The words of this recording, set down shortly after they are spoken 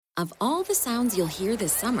Of all the sounds you'll hear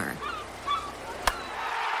this summer,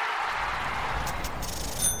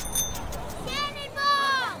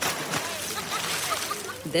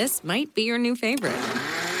 this might be your new favorite.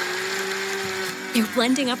 They're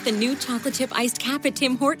blending up the new chocolate chip iced cap at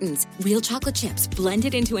Tim Hortons. Real chocolate chips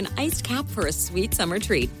blended into an iced cap for a sweet summer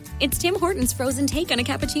treat. It's Tim Hortons' frozen take on a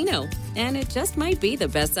cappuccino. And it just might be the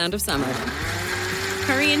best sound of summer.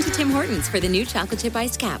 Hurry into Tim Hortons for the new chocolate chip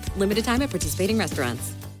iced cap. Limited time at participating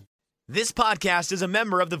restaurants. This podcast is a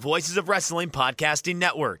member of the Voices of Wrestling Podcasting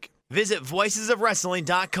Network. Visit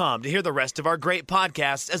voicesofwrestling.com to hear the rest of our great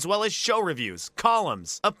podcasts, as well as show reviews,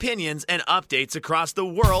 columns, opinions, and updates across the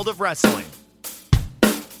world of wrestling.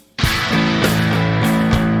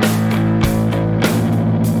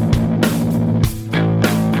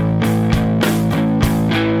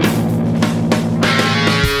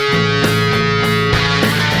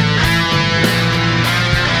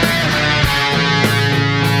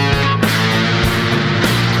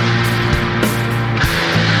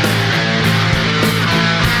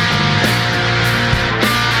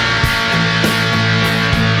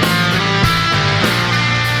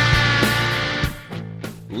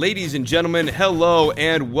 Ladies and gentlemen, hello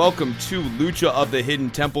and welcome to Lucha of the Hidden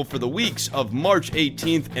Temple for the weeks of March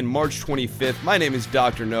 18th and March 25th. My name is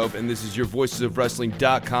Dr. Nove, and this is your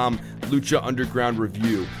VoicesOfWrestling.com Lucha Underground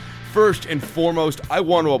review. First and foremost, I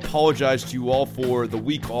want to apologize to you all for the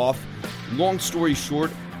week off. Long story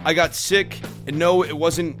short, I got sick, and no, it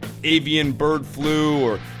wasn't avian bird flu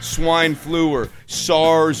or swine flu or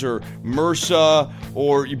SARS or MRSA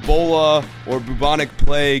or Ebola or bubonic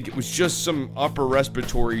plague. It was just some upper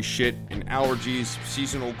respiratory shit and allergies,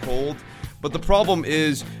 seasonal cold. But the problem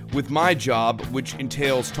is, with my job, which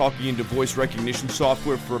entails talking into voice recognition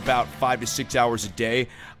software for about 5 to 6 hours a day,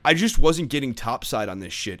 I just wasn't getting topside on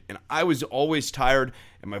this shit. And I was always tired,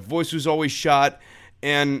 and my voice was always shot,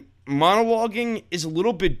 and monologuing is a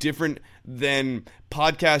little bit different than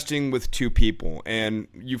podcasting with two people, and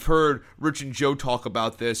you've heard Rich and Joe talk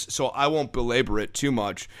about this, so I won't belabor it too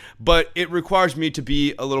much, but it requires me to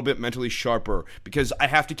be a little bit mentally sharper because I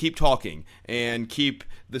have to keep talking and keep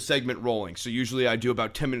the segment rolling. So usually I do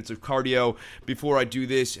about 10 minutes of cardio before I do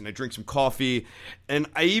this, and I drink some coffee, and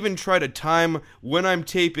I even try to time when I'm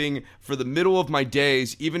taping for the middle of my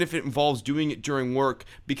days, even if it involves doing it during work,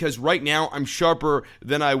 because right now I'm sharper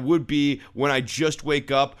than I would be when I just wake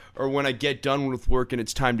up or when I get done with work and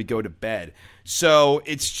it's time to go to bed. So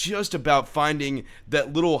it's just about finding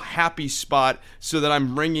that little happy spot so that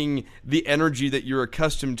I'm bringing the energy that you're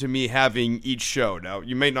accustomed to me having each show. Now,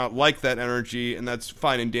 you may not like that energy, and that's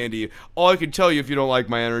fine and dandy. All I can tell you if you don't like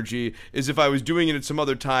my energy is if I was doing it at some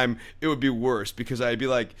other time, it would be worse because I'd be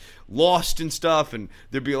like lost and stuff, and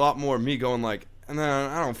there'd be a lot more of me going like, no,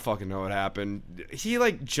 I don't fucking know what happened. He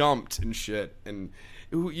like jumped and shit, and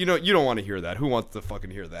you know, you don't want to hear that. Who wants to fucking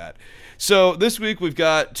hear that? So this week we've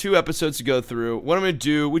got 2 episodes to go through. What I'm going to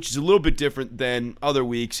do, which is a little bit different than other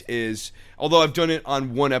weeks, is, although I've done it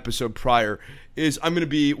on one episode prior, is I'm going to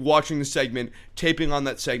be watching the segment, taping on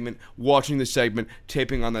that segment, watching the segment,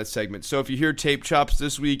 taping on that segment. So if you hear tape chops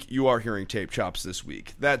this week, you are hearing tape chops this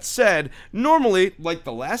week. That said, normally, like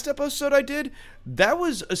the last episode I did, that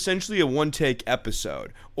was essentially a one-take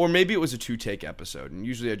episode. Or maybe it was a 2-take episode. And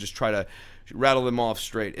usually I just try to rattle them off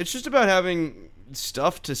straight. It's just about having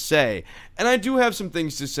stuff to say. And I do have some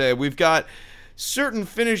things to say. We've got certain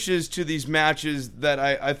finishes to these matches that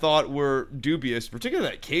I thought were dubious, particularly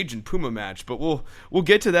that Cage and Puma match, but we'll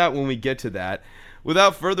get to that when we get to that.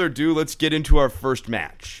 Without further ado, let's get into our first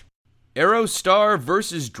match. Aerostar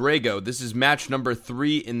versus Drago. This is match number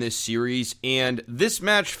 3 in this series, and this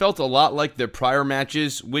match felt a lot like their prior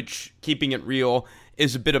matches, which, keeping it real,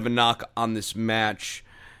 is a bit of a knock on this match.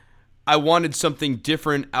 I wanted something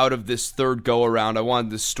different out of this third go-around. I wanted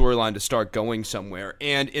this storyline to start going somewhere.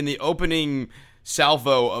 And in the opening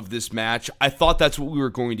salvo of this match, I thought that's what we were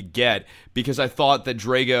going to get, because I thought that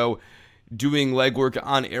Drago doing legwork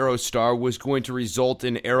on Aerostar was going to result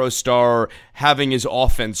in Aerostar having his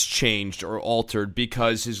offense changed or altered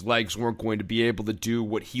because his legs weren't going to be able to do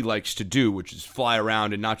what he likes to do, which is fly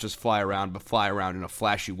around, and not just fly around, but fly around in a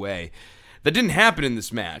flashy way. That didn't happen in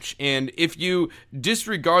this match, and if you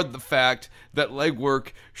disregard the fact that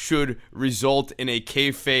legwork should result in a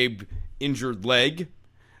kayfabe injured leg,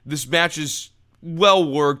 this match is well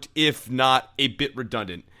worked, if not a bit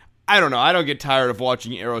redundant. I don't know, I don't get tired of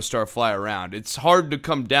watching Aerostar fly around. It's hard to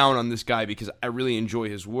come down on this guy because I really enjoy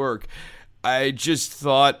his work. I just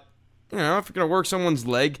thought if you're going to work someone's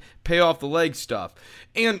leg, pay off the leg stuff.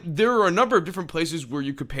 And there are a number of different places where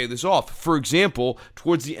you could pay this off. For example,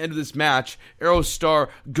 towards the end of this match, Aerostar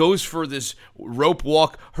goes for this rope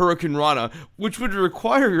walk Hurricane Rana, which would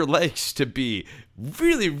require your legs to be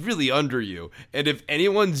really, really under you. And if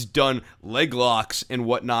anyone's done leg locks and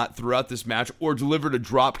whatnot throughout this match or delivered a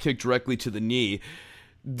drop kick directly to the knee,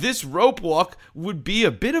 this rope walk would be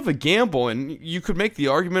a bit of a gamble, and you could make the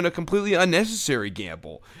argument a completely unnecessary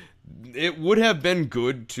gamble. It would have been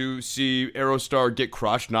good to see Aerostar get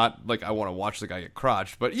crushed, not like I want to watch the guy get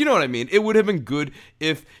crushed, but you know what I mean. It would have been good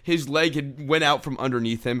if his leg had went out from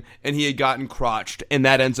underneath him and he had gotten crotched, and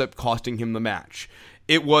that ends up costing him the match.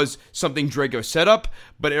 It was something Drago set up,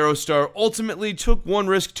 but Aerostar ultimately took one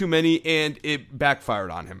risk too many, and it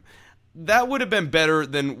backfired on him. That would have been better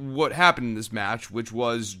than what happened in this match, which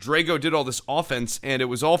was Drago did all this offense, and it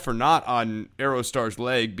was all for naught on Aerostar's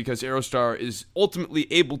leg, because Aerostar is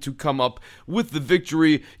ultimately able to come up with the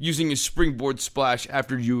victory using his springboard splash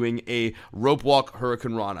after doing a rope walk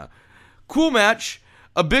Hurricane Rana. Cool match,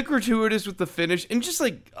 a bit gratuitous with the finish, and just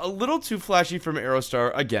like a little too flashy from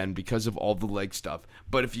Aerostar, again, because of all the leg stuff.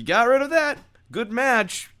 But if you got rid of that, good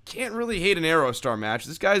match. Can't really hate an Aerostar match.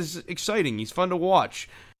 This guy's exciting. He's fun to watch.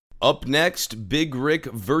 Up next, Big Rick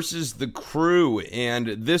versus the Crew, and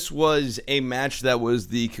this was a match that was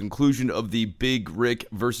the conclusion of the Big Rick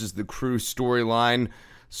versus the Crew storyline.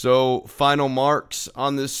 So, final marks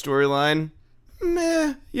on this storyline?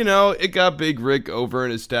 Meh. It got Big Rick over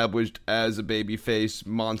and established as a babyface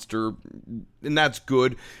monster, and that's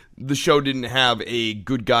good. The show didn't have a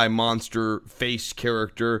good guy monster face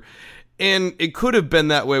character. And it could have been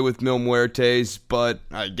that way with Mil Muertes, but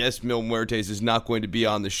I guess Mil Muertes is not going to be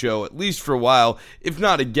on the show, at least for a while, if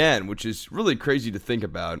not again, which is really crazy to think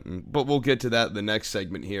about. But we'll get to that in the next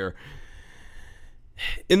segment here.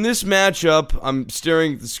 In this matchup, I'm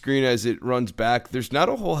staring at the screen as it runs back. There's not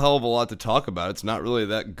a whole hell of a lot to talk about. It's not really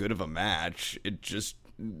that good of a match. It just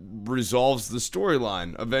resolves the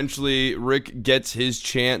storyline. Eventually, Rick gets his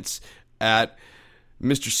chance at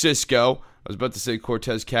Mr. Cisco. I was about to say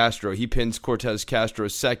Cortez Castro. He pins Cortez Castro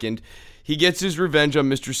second. He gets his revenge on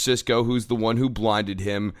Mr. Cisco, who's the one who blinded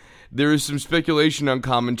him. There is some speculation on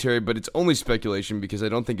commentary, but it's only speculation because I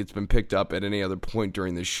don't think it's been picked up at any other point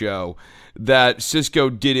during the show, that Cisco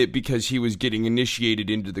did it because he was getting initiated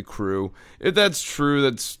into the Crew. If that's true,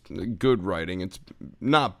 that's good writing. It's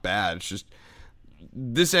not bad. It's just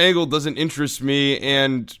this angle doesn't interest me,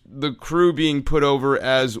 and the Crew being put over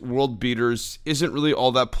as world beaters isn't really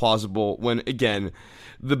all that plausible when, again,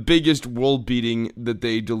 the biggest world beating that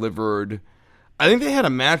they delivered, I think they had a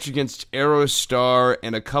match against Aerostar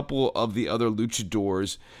and a couple of the other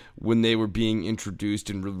luchadors when they were being introduced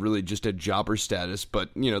and really just at jobber status,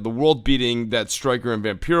 but, the world beating that Stryker and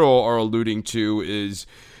Vampiro are alluding to is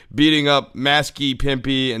beating up Masky,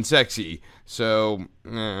 Pimpy, and Sexy. So,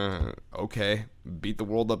 okay, beat the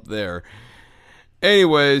world up there.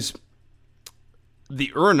 Anyways, the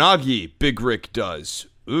Uranagi Big Rick does.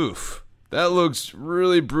 Oof, that looks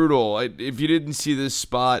really brutal. If you didn't see this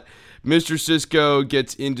spot, Mr. Cisco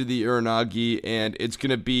gets into the Uranagi, and it's going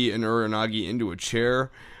to be an Uranagi into a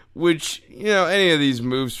chair, which, any of these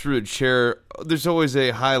moves through a chair, there's always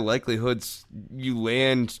a high likelihood you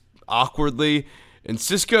land awkwardly. And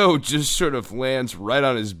Cisco just sort of lands right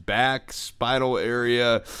on his back, spinal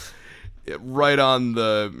area, right on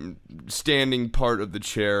the standing part of the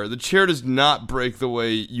chair. The chair does not break the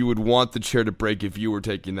way you would want the chair to break if you were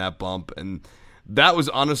taking that bump. And that was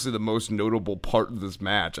honestly the most notable part of this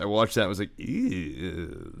match. I watched that and was like,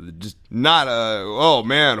 ew. Just not a, oh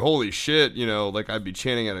man, holy shit, like I'd be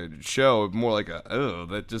chanting at a show. More like a, oh,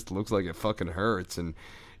 that just looks like it fucking hurts. And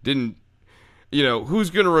didn't,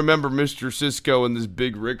 who's going to remember Mr. Cisco and this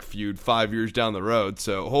Big Rick feud 5 years down the road?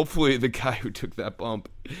 So hopefully the guy who took that bump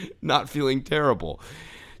not feeling terrible.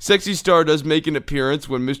 Sexy Star does make an appearance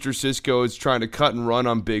when Mr. Cisco is trying to cut and run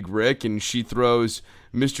on Big Rick, and she throws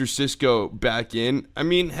Mr. Cisco back in. I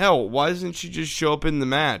mean, hell, why doesn't she just show up in the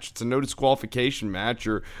match? It's a no disqualification match.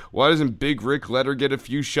 Or why doesn't Big Rick let her get a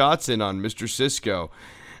few shots in on Mr. Cisco?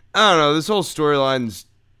 I don't know. This whole storyline's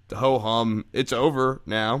ho-hum. It's over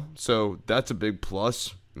now, so that's a big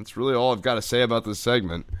plus. That's really all I've got to say about this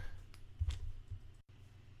segment.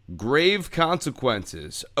 Grave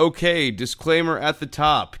consequences. Okay, disclaimer at the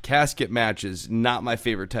top. Casket matches, not my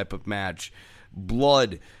favorite type of match.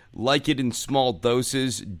 Blood, like it in small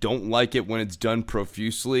doses, don't like it when it's done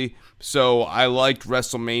profusely. So I liked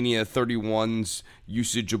WrestleMania 31's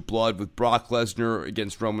usage of blood with Brock Lesnar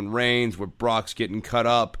against Roman Reigns, where Brock's getting cut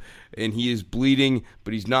up and he is bleeding,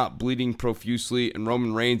 but he's not bleeding profusely, and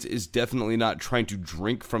Roman Reigns is definitely not trying to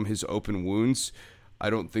drink from his open wounds. I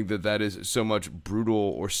don't think that is so much brutal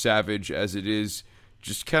or savage as it is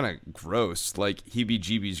just kind of gross, like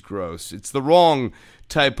heebie-jeebies gross. It's the wrong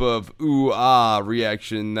type of ooh-ah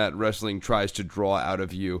reaction that wrestling tries to draw out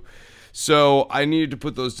of you. So I needed to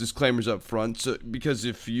put those disclaimers up front because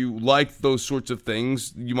if you like those sorts of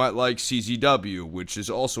things, you might like CZW, which is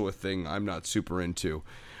also a thing I'm not super into.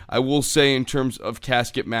 I will say in terms of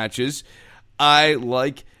casket matches, I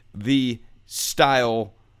like the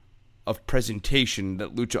style of presentation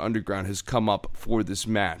that Lucha Underground has come up for this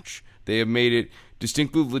match. They have made it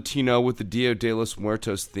distinctly Latino with the Dia de los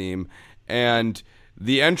Muertos theme, and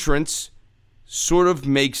the entrance sort of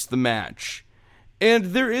makes the match. And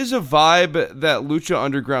there is a vibe that Lucha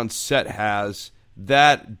Underground set has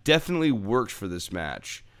that definitely works for this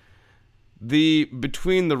match. The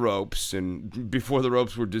between the ropes and before the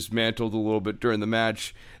ropes were dismantled a little bit during the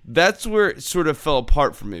match, that's where it sort of fell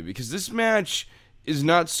apart for me, because this match is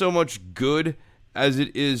not so much good as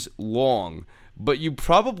it is long. But you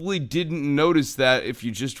probably didn't notice that if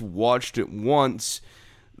you just watched it once.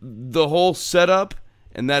 The whole setup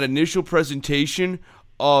and that initial presentation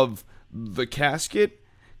of the casket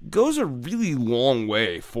goes a really long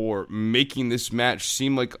way for making this match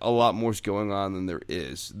seem like a lot more is going on than there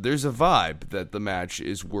is. There's a vibe that the match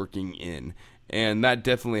is working in, and that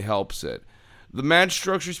definitely helps it. The match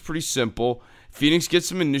structure is pretty simple. Phoenix gets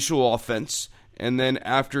some initial offense, and then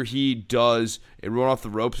after he does a run off the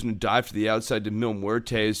ropes and a dive to the outside to Mil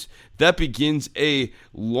Muertes, that begins a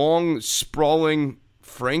long, sprawling,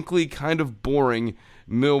 frankly kind of boring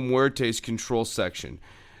Mil Muertes control section.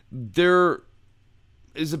 There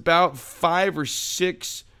is about 5 or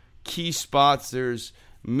 6 key spots. There's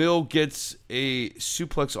Mil gets a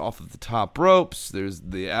suplex off of the top ropes. There's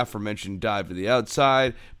the aforementioned dive to the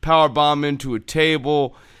outside, powerbomb into a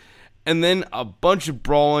table, and then a bunch of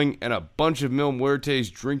brawling and a bunch of Mil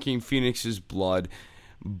Muertes drinking Phoenix's blood.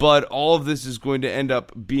 But all of this is going to end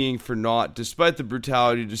up being for naught, despite the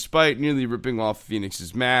brutality, despite nearly ripping off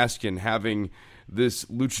Phoenix's mask and having this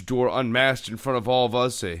luchador unmasked in front of all of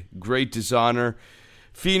us, a great dishonor.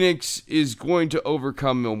 Phoenix is going to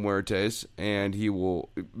overcome Mil Muertes, and he will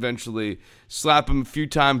eventually slap him a few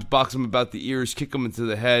times, box him about the ears, kick him into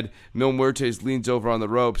the head. Mil Muertes leans over on the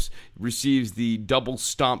ropes, receives the double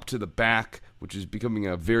stomp to the back, which is becoming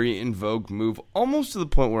a very in vogue move, almost to the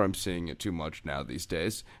point where I'm seeing it too much now these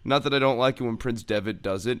days. Not that I don't like it when Prince Devitt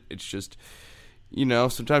does it, it's just,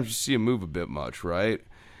 sometimes you see him move a bit much, right?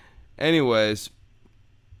 Anyways,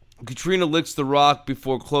 Katrina licks the rock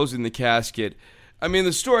before closing the casket. I mean,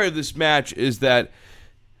 the story of this match is that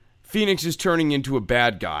Phoenix is turning into a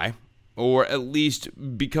bad guy, or at least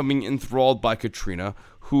becoming enthralled by Katrina,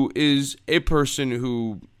 who is a person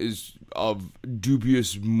who is of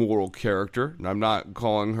dubious moral character. And I'm not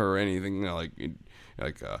calling her anything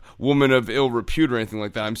like a woman of ill repute or anything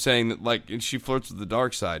like that. I'm saying that she flirts with the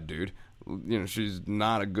dark side, dude. She's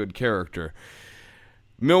not a good character.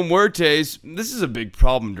 Mil Muertes, this is a big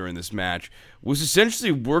problem during this match, was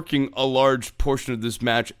essentially working a large portion of this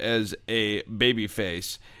match as a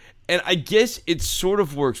babyface. And I guess it sort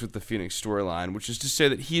of works with the Phoenix storyline, which is to say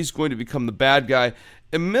that he's going to become the bad guy.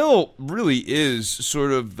 And Mil really is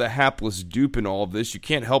sort of the hapless dupe in all of this. You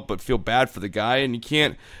can't help but feel bad for the guy, and you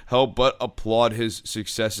can't help but applaud his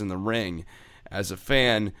success in the ring as a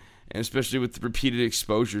fan. And especially with repeated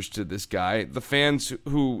exposures to this guy, the fans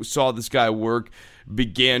who saw this guy work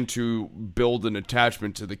began to build an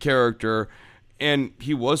attachment to the character, and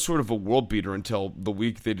he was sort of a world beater until the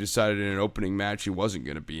week they decided in an opening match he wasn't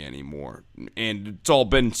going to be anymore. And it's all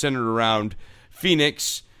been centered around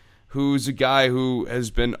Phoenix, who's a guy who has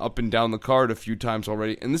been up and down the card a few times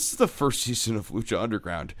already, and this is the first season of Lucha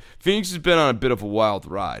Underground. Phoenix has been on a bit of a wild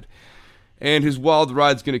ride. And his wild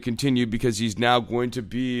ride's going to continue because he's now going to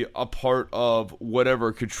be a part of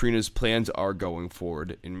whatever Katrina's plans are going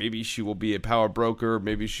forward. And maybe she will be a power broker.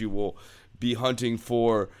 Maybe she will be hunting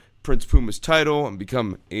for Prince Puma's title and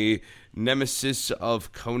become a nemesis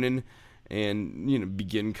of Conan and,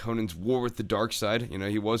 begin Conan's war with the dark side.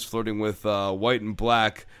 He was flirting with White and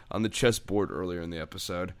Black on the chessboard earlier in the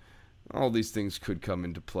episode. All these things could come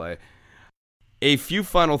into play. A few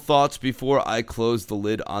final thoughts before I close the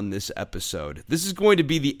lid on this episode. This is going to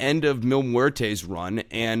be the end of Mil Muertes' run,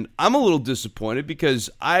 and I'm a little disappointed because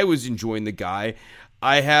I was enjoying the guy.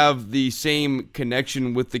 I have the same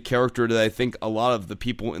connection with the character that I think a lot of the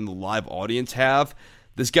people in the live audience have.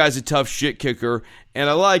 This guy's a tough shit kicker, and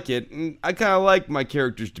I like it. And I kind of like my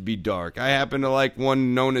characters to be dark. I happen to like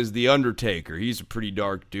one known as The Undertaker. He's a pretty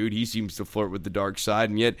dark dude. He seems to flirt with the dark side,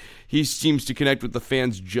 and yet he seems to connect with the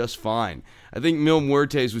fans just fine. I think Mil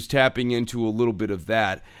Muertes was tapping into a little bit of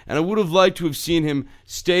that, and I would have liked to have seen him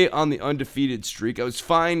stay on the undefeated streak. I was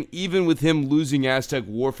fine even with him losing Aztec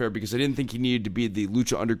Warfare because I didn't think he needed to be the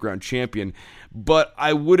Lucha Underground champion, but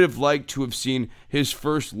I would have liked to have seen his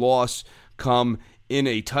first loss come in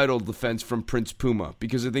a title defense from Prince Puma,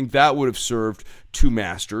 because I think that would have served two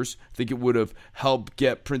masters. I think it would have helped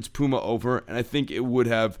get Prince Puma over, and I think it would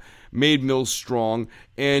have made Mills strong.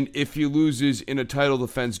 And if he loses in a title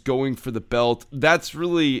defense going for the belt, that's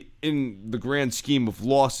really, in the grand scheme of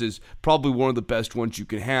losses, probably one of the best ones you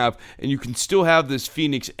can have. And you can still have this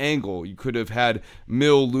Phoenix angle. You could have had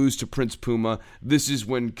Mill lose to Prince Puma. This is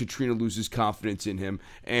when Katrina loses confidence in him,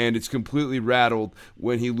 and it's completely rattled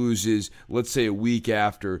when he loses, let's say, a week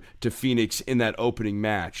after to Phoenix in that opening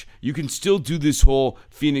match. You can still do this whole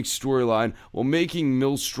Phoenix storyline while making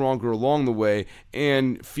Mill stronger along the way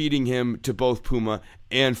and feeding him to both Puma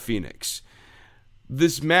and Phoenix.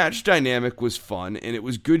 This match dynamic was fun, and it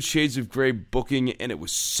was good shades of gray booking, and it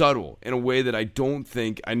was subtle in a way that I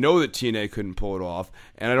know that TNA couldn't pull it off,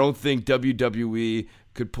 and I don't think WWE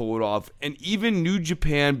could pull it off, and even New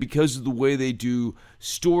Japan, because of the way they do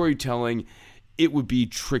storytelling, it would be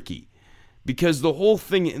tricky. Because the whole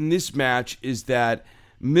thing in this match is that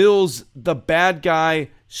Mills, the bad guy,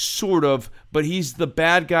 sort of, but he's the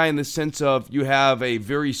bad guy in the sense of you have a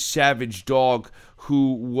very savage dog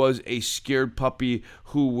who was a scared puppy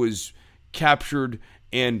who was captured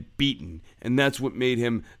and beaten. And that's what made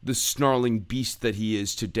him the snarling beast that he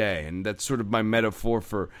is today. And that's sort of my metaphor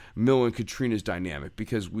for Mil and Katrina's dynamic,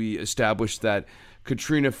 because we established that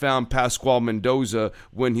Katrina found Pascual Mendoza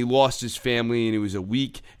when he lost his family and he was a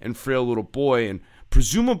weak and frail little boy, and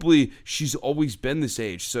presumably she's always been this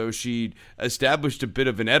age, so she established a bit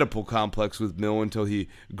of an Oedipal complex with Mil until he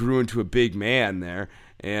grew into a big man there,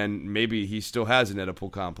 and maybe he still has an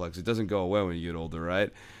Oedipal complex. It doesn't go away when you get older,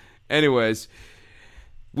 right? Anyways,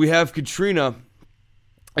 we have Katrina,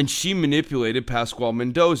 and she manipulated Pascual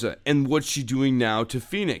Mendoza. And what's she doing now to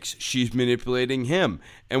Phoenix? She's manipulating him.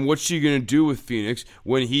 And what's she going to do with Phoenix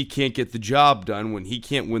when he can't get the job done, when he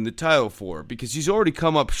can't win the title for her? Because he's already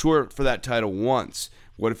come up short for that title once.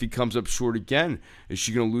 What if he comes up short again? Is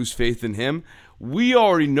she going to lose faith in him? We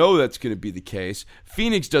already know that's going to be the case.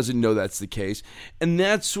 Phoenix doesn't know that's the case. And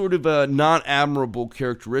that's sort of a non-admirable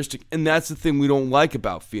characteristic. And that's the thing we don't like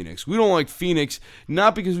about Phoenix. We don't like Phoenix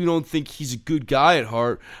not because we don't think he's a good guy at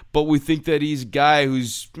heart, but we think that he's a guy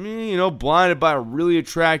who's, blinded by a really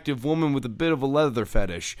attractive woman with a bit of a leather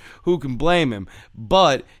fetish. Who can blame him?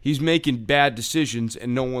 But he's making bad decisions,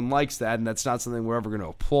 and no one likes that, and that's not something we're ever going to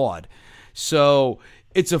applaud. So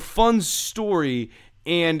it's a fun story,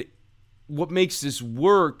 and what makes this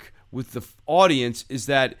work with the audience is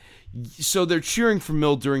that, so they're cheering for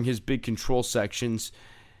Mill during his big control sections.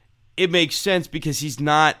 It makes sense because he's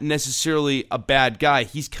not necessarily a bad guy.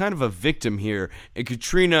 He's kind of a victim here, and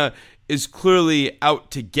Katrina is clearly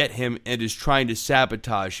out to get him and is trying to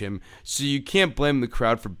sabotage him, so you can't blame the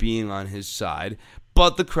crowd for being on his side,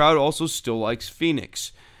 but the crowd also still likes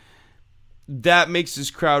Phoenix. That makes this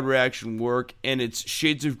crowd reaction work, and it's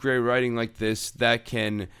shades of gray writing like this that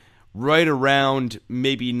can right around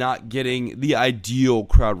maybe not getting the ideal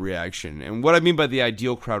crowd reaction. And what I mean by the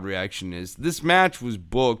ideal crowd reaction is this match was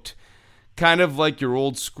booked kind of like your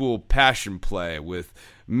old school passion play, with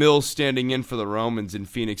Mill standing in for the Romans and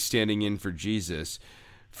Phoenix standing in for Jesus.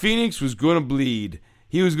 Phoenix was going to bleed.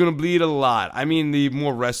 He was going to bleed a lot. I mean, the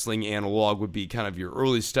more wrestling analog would be kind of your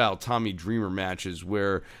early style Tommy Dreamer matches,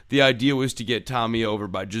 where the idea was to get Tommy over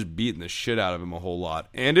by just beating the shit out of him a whole lot.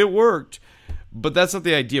 And it worked. But that's not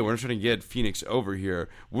the idea. We're not trying to get Phoenix over here.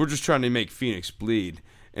 We're just trying to make Phoenix bleed.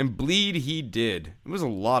 And bleed he did. It was a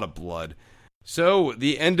lot of blood. So,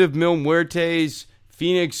 the end of Mil Muertes,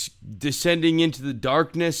 Phoenix descending into the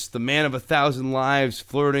darkness, the man of 1,000 lives,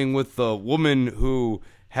 flirting with the woman who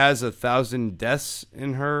has 1,000 deaths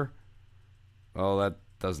in her. Oh, that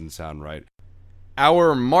doesn't sound right.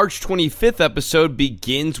 Our March 25th episode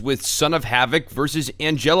begins with Son of Havoc versus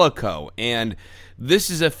Angelico, and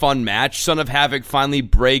this is a fun match. Son of Havoc finally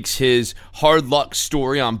breaks his hard luck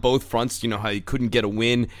story on both fronts. You know, how he couldn't get a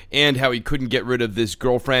win and how he couldn't get rid of this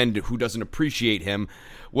girlfriend who doesn't appreciate him.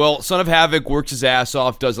 Well, Son of Havoc works his ass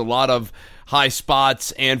off, does a lot of high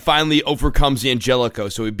spots, and finally overcomes Angelico.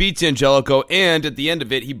 So he beats Angelico, and at the end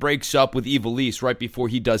of it, he breaks up with Ivelisse right before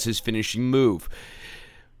he does his finishing move.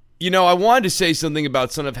 You know, I wanted to say something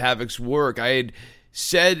about Son of Havoc's work. I had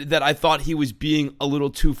said that I thought he was being a little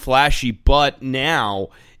too flashy, but now,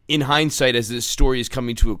 in hindsight, as this story is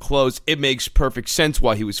coming to a close, it makes perfect sense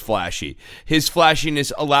why he was flashy. His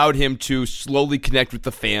flashiness allowed him to slowly connect with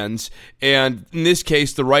the fans, and in this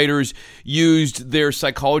case, the writers used their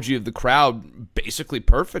psychology of the crowd basically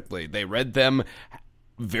perfectly. They read them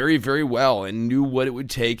very, very well and knew what it would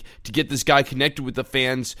take to get this guy connected with the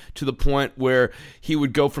fans to the point where he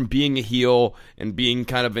would go from being a heel and being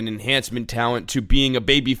kind of an enhancement talent to being a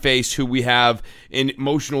babyface who we have an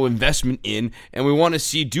emotional investment in and we want to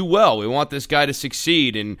see do well. We want this guy to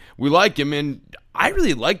succeed and we like him, and I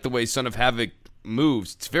really like the way Son of Havoc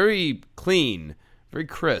moves. It's very clean, very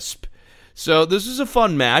crisp. So this is a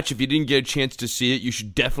fun match. If you didn't get a chance to see it, you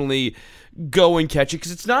should definitely go and catch it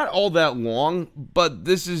because it's not all that long, but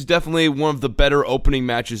this is definitely one of the better opening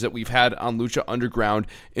matches that we've had on Lucha Underground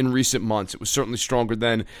in recent months. It was certainly stronger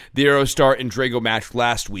than the Aerostar and Drago match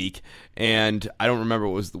last week, and I don't remember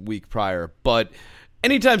what was the week prior, but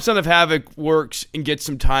anytime Son of Havoc works and gets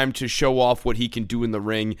some time to show off what he can do in the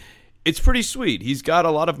ring, it's pretty sweet. He's got a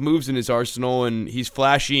lot of moves in his arsenal, and he's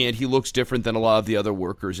flashy, and he looks different than a lot of the other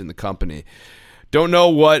workers in the company. Don't know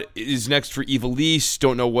what is next for Ivelisse.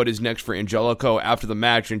 Don't know what is next for Angelico. After the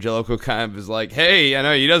match, Angelico kind of is like, hey, I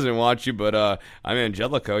know he doesn't want you, but I'm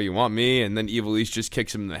Angelico. You want me? And then Ivelisse just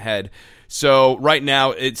kicks him in the head. So right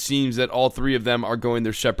now, it seems that all three of them are going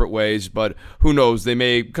their separate ways, but who knows? They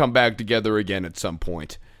may come back together again at some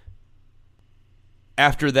point.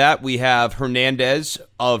 After that, we have Hernandez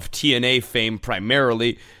of TNA fame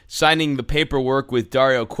primarily signing the paperwork with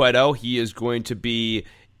Dario Cueto. He is going to be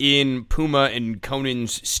in Puma and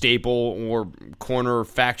Conan's stable or corner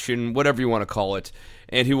faction, whatever you want to call it,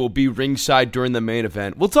 and he will be ringside during the main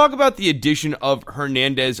event. We'll talk about the addition of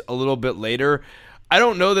Hernandez a little bit later. I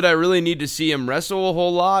don't know that I really need to see him wrestle a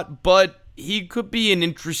whole lot, but he could be an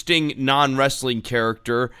interesting non-wrestling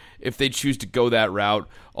character if they choose to go that route,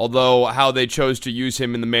 although how they chose to use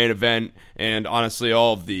him in the main event and honestly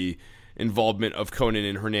all of the involvement of Conan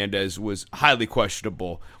and Hernandez was highly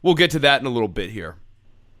questionable. We'll get to that in a little bit here.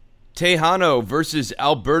 Tejano versus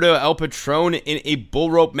Alberto El Patron in a bull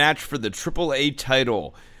rope match for the AAA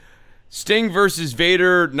title. Sting versus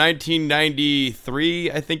Vader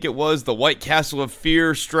 1993, I think it was, the White Castle of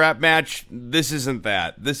Fear strap match. This isn't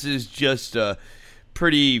that. This is just a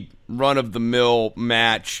pretty run-of-the-mill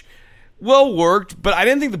match. Well worked, but I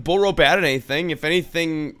didn't think the bull rope added anything. If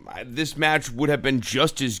anything, this match would have been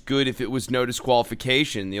just as good if it was no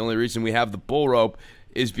disqualification. The only reason we have the bull rope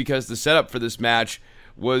is because the setup for this match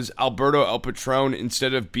was Alberto El Patron,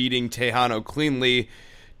 instead of beating Tejano cleanly,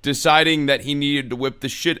 deciding that he needed to whip the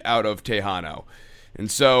shit out of Tejano.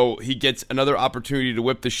 And so he gets another opportunity to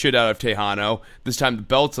whip the shit out of Tejano. This time the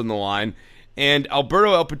belt's on the line. And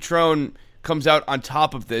Alberto El Patron comes out on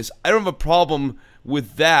top of this. I don't have a problem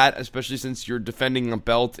with that, especially since you're defending a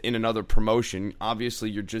belt in another promotion. Obviously,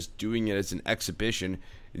 you're just doing it as an exhibition.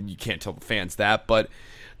 You can't tell the fans that, but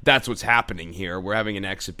that's what's happening here. We're having an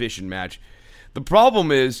exhibition match. The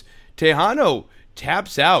problem is Tejano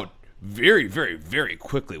taps out very, very, very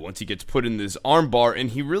quickly once he gets put in this armbar,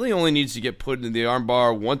 and he really only needs to get put into the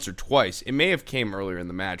armbar once or twice. It may have came earlier in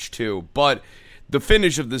the match too, but the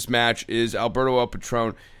finish of this match is Alberto El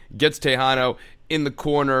Patron gets Tejano in the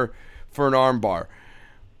corner for an armbar,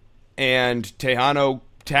 and Tejano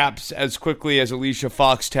taps as quickly as Alicia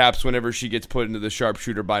Fox taps whenever she gets put into the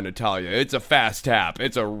sharpshooter by Natalya. It's a fast tap.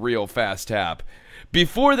 It's a real fast tap.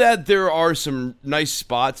 Before that, there are some nice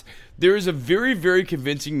spots. There is a very, very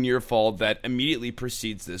convincing near fall that immediately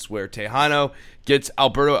precedes this, where Tejano gets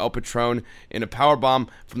Alberto El Patron in a powerbomb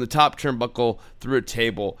from the top turnbuckle through a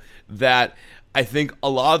table that I think a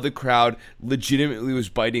lot of the crowd legitimately was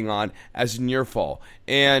biting on as a near fall.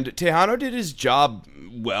 And Tejano did his job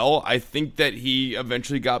well. I think that he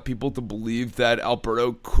eventually got people to believe that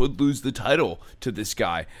Alberto could lose the title to this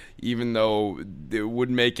guy, even though it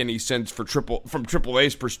wouldn't make any sense from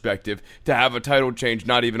AAA's perspective to have a title change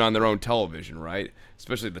not even on their own television, right?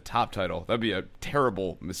 Especially the top title. That'd be a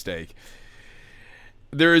terrible mistake.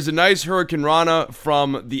 There is a nice Hurricane Rana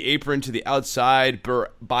from the apron to the outside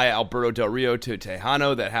by Alberto Del Rio to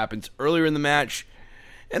Tejano that happens earlier in the match.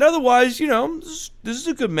 And otherwise, this is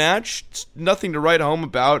a good match. It's nothing to write home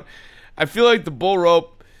about. I feel like the bull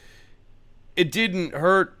rope, it didn't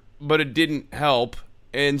hurt, but it didn't help.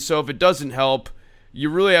 And so if it doesn't help, you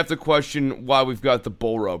really have to question why we've got the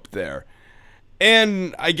bull rope there.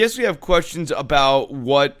 And I guess we have questions about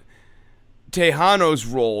what Tejano's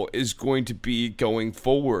role is going to be going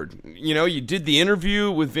forward. You did the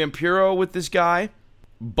interview with Vampiro with this guy,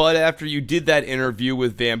 but after you did that interview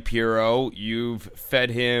with Vampiro, you've fed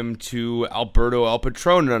him to Alberto El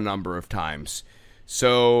Patron a number of times.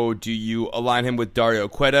 So do you align him with Dario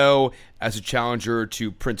Cueto as a challenger to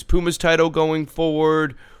Prince Puma's title going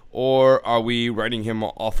forward? Or are we writing him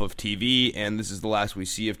off of TV and this is the last we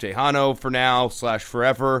see of Tejano for now /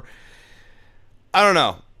 forever? I don't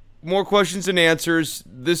know. More questions than answers.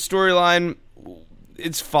 This storyline,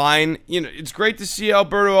 it's fine. It's great to see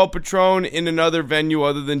Alberto El Patron in another venue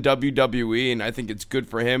other than WWE, and I think it's good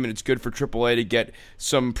for him and it's good for AAA to get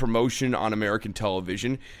some promotion on American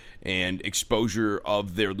television and exposure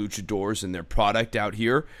of their luchadors and their product out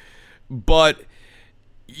here. But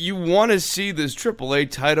you want to see this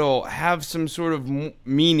AAA title have some sort of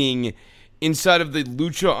meaning inside of the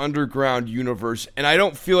Lucha Underground universe, and I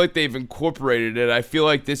don't feel like they've incorporated it. I feel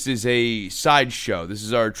like this is a sideshow. This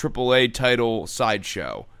is our AAA title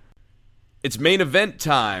sideshow. It's main event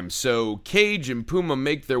time, so Cage and Puma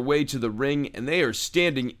make their way to the ring, and they are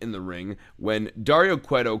standing in the ring when Dario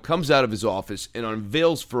Cueto comes out of his office and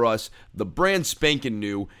unveils for us the brand spanking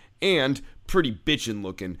new and pretty bitchin'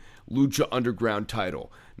 looking Lucha Underground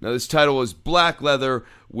title. Now, this title is black leather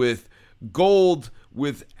with gold,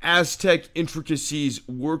 with Aztec intricacies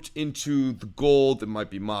worked into the gold. It might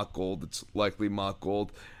be mock gold. It's likely mock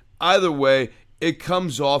gold. Either way, it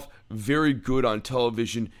comes off very good on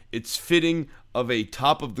television. It's fitting of a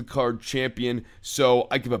top-of-the-card champion, so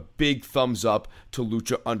I give a big thumbs up to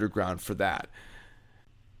Lucha Underground for that.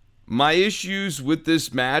 My issues with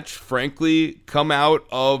this match, frankly, come out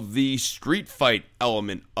of the street fight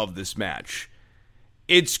element of this match.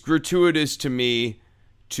 It's gratuitous to me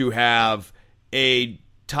to have a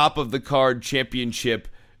top-of-the-card championship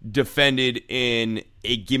defended in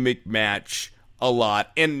a gimmick match a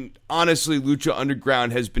lot. And honestly, Lucha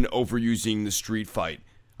Underground has been overusing the street fight.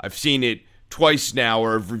 I've seen it twice now,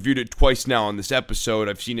 or I've reviewed it twice now on this episode.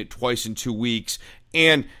 I've seen it twice in 2 weeks.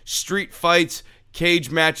 And street fights, cage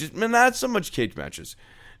matches, not so much cage matches,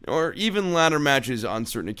 or even ladder matches on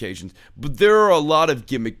certain occasions. But there are a lot of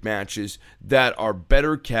gimmick matches that are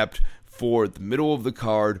better kept for the middle of the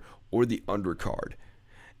card or the undercard.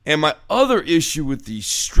 And my other issue with the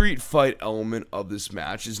street fight element of this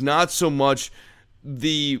match is not so much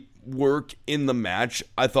the work in the match.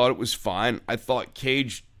 I thought it was fine. I thought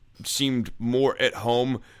Cage seemed more at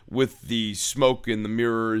home with the smoke and the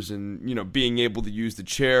mirrors and, being able to use the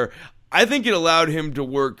chair. I think it allowed him to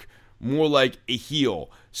work more like a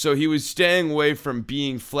heel. So he was staying away from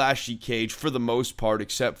being flashy Cage for the most part,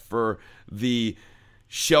 except for the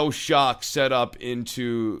shell shock setup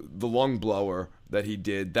into the lung blower that he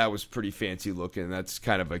did. That was pretty fancy looking. That's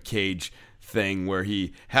kind of a Cage thing where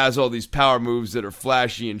he has all these power moves that are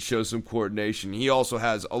flashy and show some coordination. He also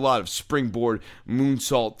has a lot of springboard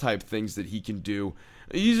moonsault type things that he can do.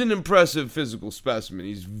 He's an impressive physical specimen.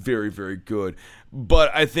 He's very, very good. But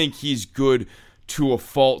I think he's good to a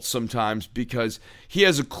fault sometimes because he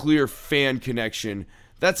has a clear fan connection.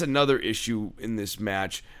 That's another issue in this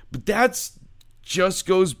match. But that's just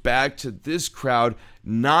goes back to this crowd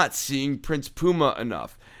not seeing Prince Puma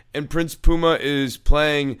enough. And Prince Puma is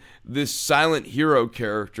playing this silent hero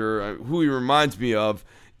character. Who he reminds me of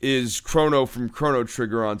is Chrono from Chrono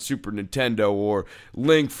Trigger on Super Nintendo, or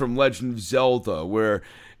Link from Legend of Zelda, where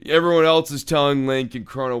everyone else is telling Link and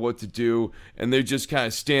Chrono what to do, and they just kind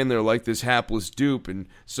of stand there like this hapless dupe. And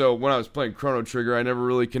so when I was playing Chrono Trigger, I never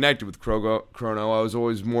really connected with Chrono. I was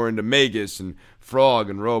always more into Magus and Frog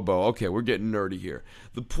and Robo. Okay, we're getting nerdy here.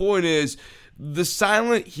 The point is, the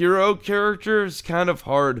silent hero character is kind of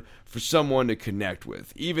hard for someone to connect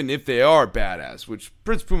with, even if they are badass, which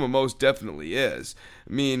Prince Puma most definitely is.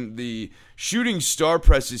 I mean, the shooting star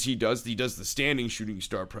presses he does the standing shooting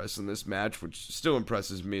star press in this match, which still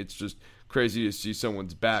impresses me. It's just crazy to see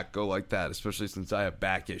someone's back go like that, especially since I have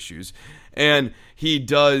back issues. And he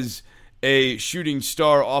does a shooting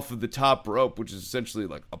star off of the top rope, which is essentially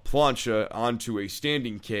like a plancha onto a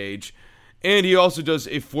standing cage. And he also does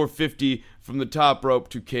a 450 from the top rope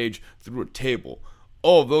to Cage through a table.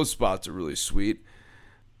 All of those spots are really sweet.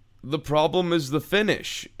 The problem is the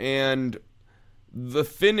finish, and the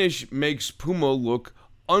finish makes Puma look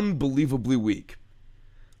unbelievably weak.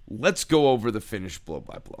 Let's go over the finish blow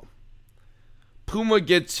by blow. Puma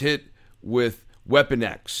gets hit with Weapon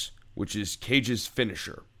X, which is Cage's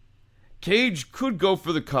finisher. Cage could go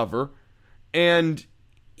for the cover, and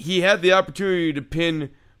he had the opportunity to pin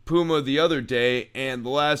Puma the other day, and the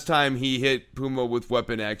last time he hit Puma with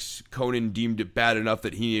Weapon X, Conan deemed it bad enough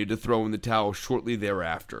that he needed to throw in the towel shortly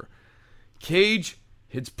thereafter. Cage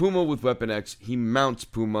hits Puma with Weapon X, he mounts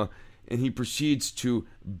Puma, and he proceeds to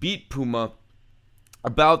beat Puma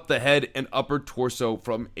about the head and upper torso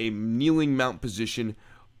from a kneeling mount position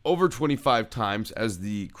over 25 times as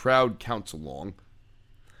the crowd counts along.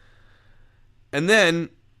 And then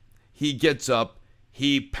he gets up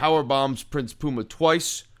He powerbombs Prince Puma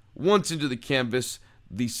twice, once into the canvas,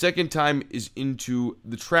 the second time is into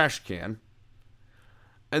the trash can.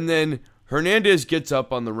 And then Hernandez gets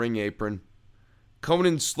up on the ring apron.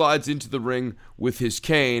 Konnan slides into the ring with his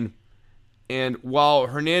cane, and while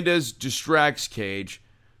Hernandez distracts Cage,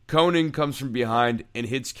 Konnan comes from behind and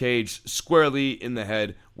hits Cage squarely in the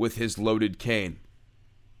head with his loaded cane,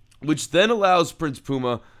 which then allows Prince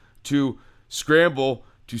Puma to scramble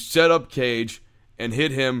to set up Cage and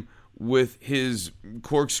hit him with his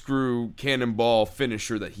corkscrew cannonball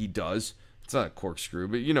finisher that he does. It's not a corkscrew,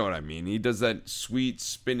 but you know what I mean. He does that sweet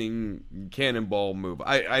spinning cannonball move.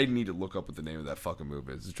 I need to look up what the name of that fucking move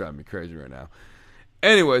is. It's driving me crazy right now.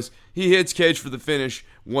 Anyways, he hits Cage for the finish.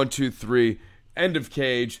 1, 2, 3. End of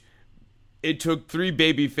Cage. It took 3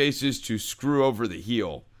 baby faces to screw over the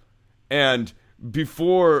heel. And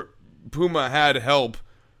before Puma had help,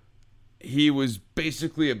 he was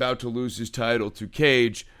basically about to lose his title to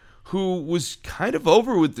Cage, who was kind of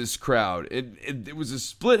over with this crowd. It was a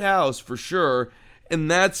split house for sure, and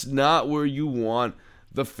that's not where you want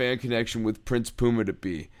the fan connection with Prince Puma to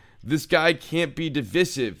be. This guy can't be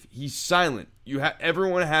divisive. He's silent.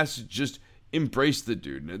 Everyone has to just embrace the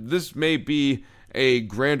dude. Now, this may be a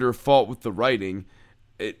grander fault with the writing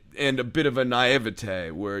and a bit of a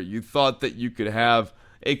naivete where you thought that you could have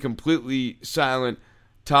a completely silent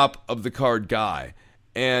top of the card guy,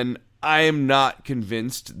 and I am not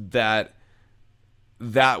convinced that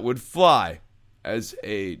that would fly as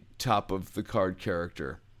a top of the card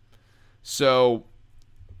character. So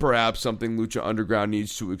perhaps something Lucha Underground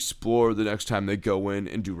needs to explore the next time they go in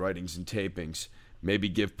and do writings and tapings. Maybe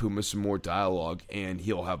give Puma some more dialogue and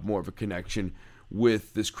he'll have more of a connection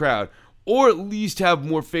with this crowd. Or at least have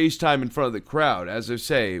more FaceTime in front of the crowd. As I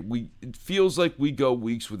say, it feels like we go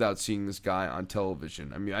weeks without seeing this guy on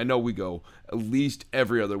television. I mean, I know we go at least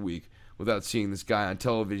every other week without seeing this guy on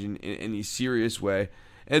television in any serious way.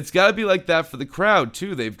 And it's got to be like that for the crowd,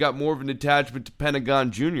 too. They've got more of an attachment to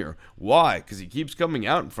Pentagon Jr. Why? Because he keeps coming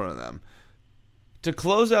out in front of them. To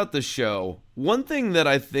close out the show, one thing that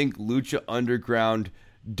I think Lucha Underground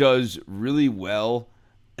does really well,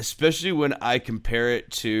 especially when I compare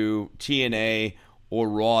it to TNA or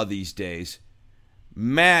Raw these days,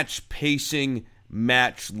 match pacing,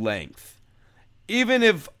 match length. Even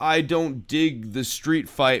if I don't dig the street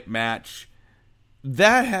fight match,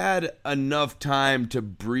 that had enough time to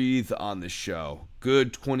breathe on the show.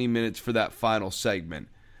 Good 20 minutes for that final segment.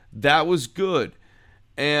 That was good.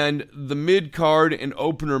 And the mid-card and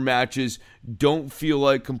opener matches don't feel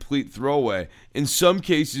like complete throwaway. In some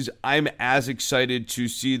cases, I'm as excited to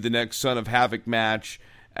see the next Son of Havoc match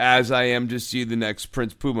as I am to see the next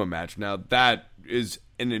Prince Puma match. Now, that is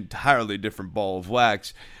an entirely different ball of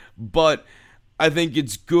wax. But I think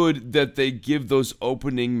it's good that they give those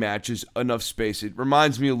opening matches enough space. It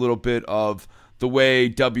reminds me a little bit of the way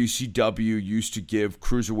WCW used to give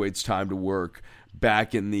cruiserweights time to work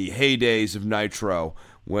back in the heydays of Nitro,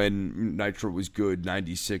 when Nitro was good,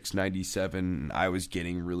 96, 97, I was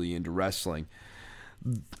getting really into wrestling.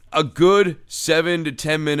 A good 7 to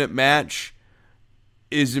 10 minute match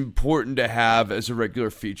is important to have as a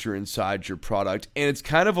regular feature inside your product, and it's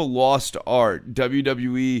kind of a lost art.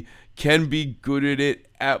 WWE can be good at it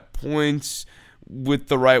at points with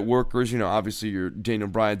the right workers. You know, obviously your Daniel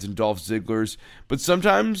Bryan's and Dolph Ziggler's, but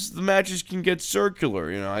sometimes the matches can get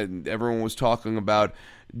circular. You know, everyone was talking about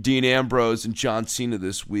Dean Ambrose and John Cena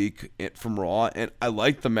this week from Raw, and I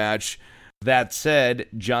like the match. That said,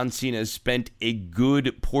 John Cena spent a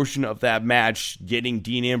good portion of that match getting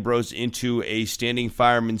Dean Ambrose into a standing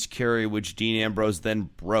fireman's carry, which Dean Ambrose then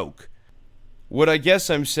broke. What I guess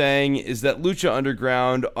I'm saying is that Lucha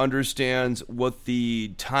Underground understands what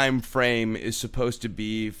the time frame is supposed to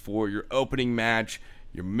be for your opening match,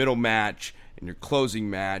 your middle match, and your closing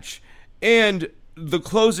match. And the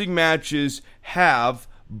closing matches have,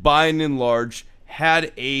 by and large,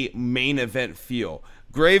 had a main event feel.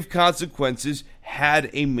 Grave Consequences had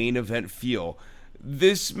a main event feel.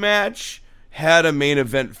 This match had a main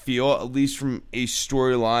event feel, at least from a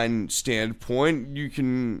storyline standpoint. You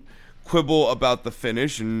can quibble about the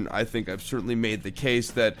finish, and I think I've certainly made the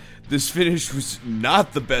case that this finish was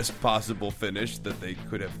not the best possible finish that they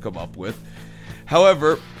could have come up with.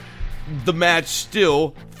 However, the match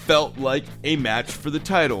still felt like a match for the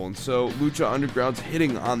title, and so Lucha Underground's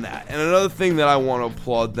hitting on that. And another thing that I want to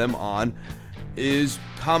applaud them on is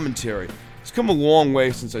commentary. It's come a long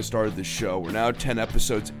way since I started this show. We're now 10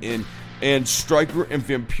 episodes in, and Stryker and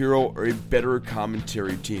Vampiro are a better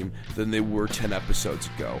commentary team than they were 10 episodes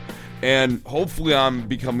ago. And hopefully I'm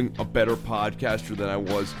becoming a better podcaster than I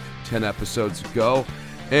was 10 episodes ago.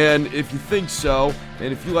 And if you think so,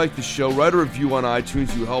 and if you like the show, write a review on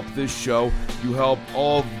iTunes. You help this show. You help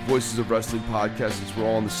all Voices of Wrestling podcasts, since we're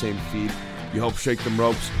all on the same feed. You help Shake Them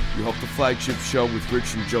Ropes. You help the flagship show with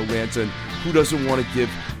Rich and Joe Lanza. And who doesn't want to give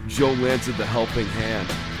Joe Lanza the helping hand?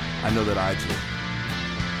 I know that I do.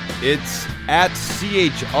 It's at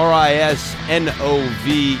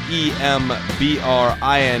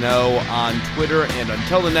CHRISNOVEMBRINO on Twitter. And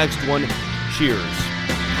until the next one, cheers.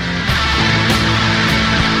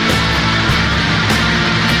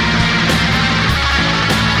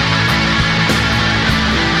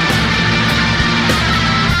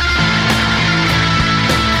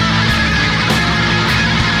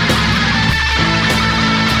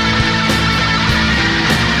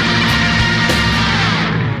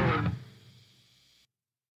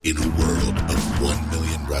 In a world of 1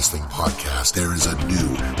 million wrestling podcasts, there is a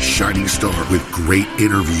new shining star with great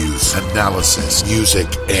interviews, analysis, music,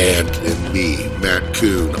 and me, Matt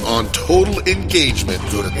Kuhn, on total engagement.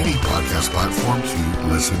 Go to any podcast platform to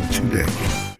listen today.